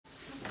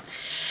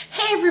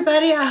Hi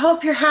everybody, I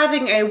hope you're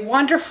having a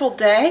wonderful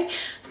day.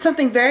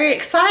 Something very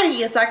exciting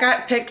is I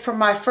got picked for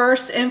my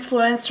first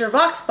Influencer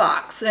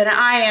VoxBox, and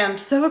I am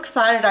so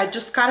excited. I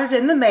just got it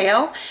in the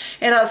mail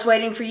and I was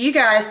waiting for you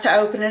guys to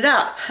open it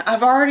up.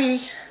 I've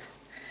already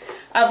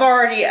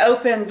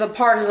opened the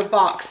part of the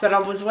box, but I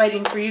was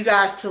waiting for you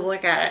guys to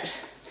look at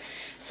it.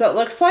 So it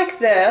looks like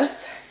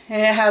this,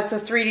 and it has the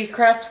 3D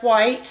crest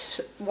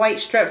white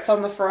strips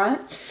on the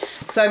front.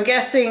 So I'm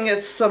guessing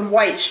it's some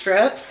white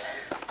strips.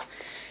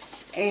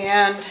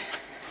 And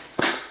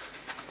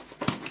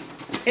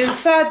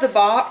inside the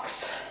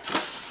box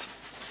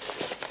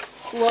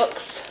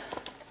looks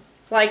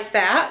like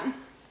that.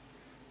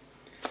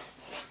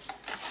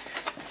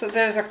 So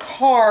there's a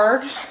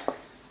card,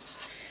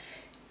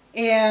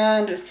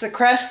 and it's the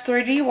Crest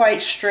 3D white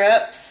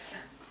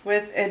strips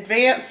with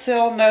advanced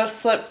seal no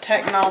slip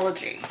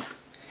technology.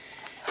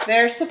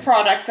 There's the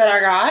product that I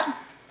got,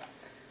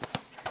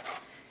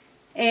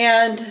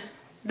 and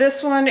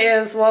this one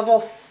is level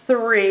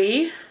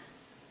 3.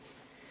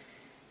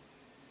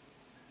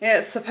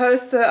 It's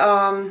supposed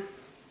to,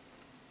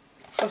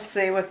 let's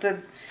see what the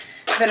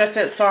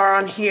benefits are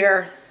on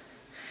here.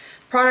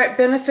 Product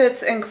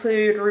benefits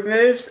include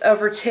removes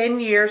over 10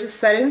 years of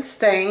setting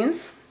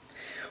stains,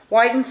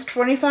 whitens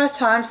 25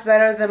 times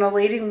better than a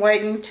leading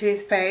whitening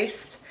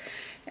toothpaste.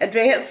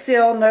 Advanced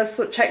seal no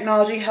slip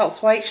technology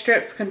helps white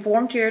strips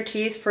conform to your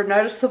teeth for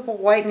noticeable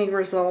whitening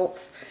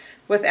results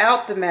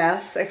without the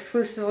mess.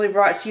 Exclusively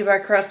brought to you by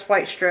Crest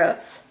White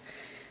Strips.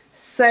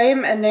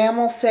 Same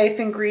enamel safe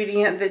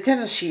ingredient that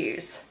dentists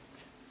use.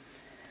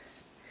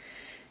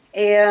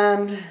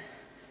 And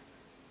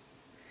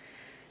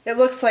it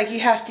looks like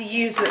you have to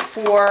use it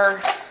for,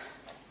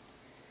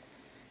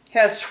 it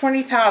has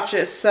 20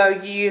 pouches, so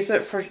you use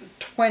it for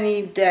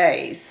 20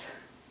 days.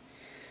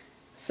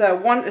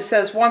 So it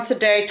says once a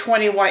day,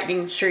 20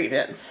 whitening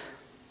treatments.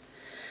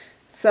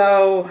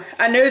 So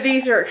I know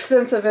these are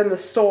expensive in the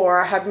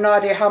store. I have no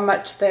idea how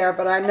much they are,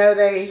 but I know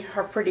they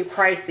are pretty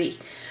pricey.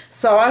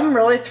 So I'm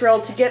really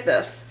thrilled to get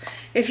this.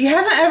 If you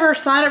haven't ever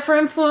signed up for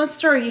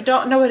Influencer, or you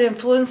don't know what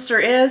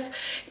Influencer is,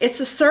 it's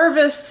a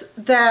service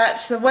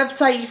that the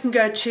website you can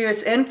go to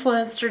is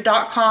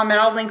influenster.com, and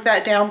I'll link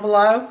that down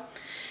below.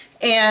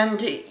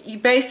 And you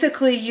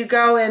basically, you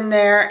go in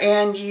there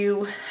and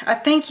I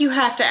think you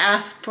have to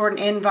ask for an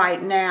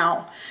invite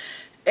now.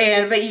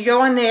 But you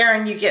go in there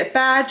and you get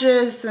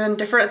badges and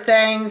different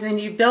things, and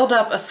you build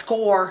up a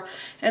score.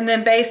 And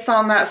then based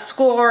on that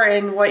score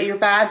and what your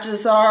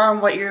badges are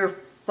and what your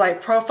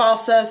profile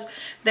says,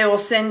 they will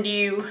send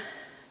you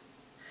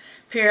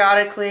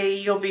periodically,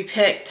 you'll be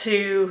picked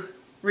to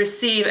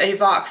receive a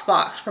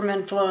VoxBox from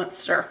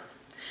Influencer.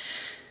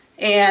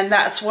 And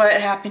that's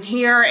what happened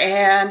here,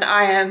 and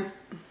I am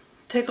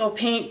tickled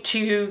pink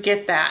to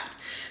get that.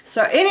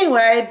 So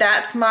anyway,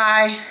 that's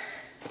my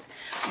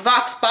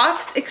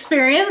VoxBox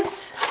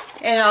experience,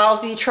 and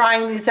I'll be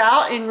trying these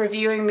out and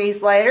reviewing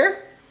these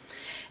later.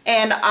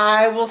 And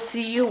I will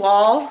see you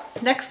all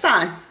next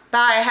time.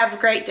 Bye, have a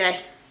great day.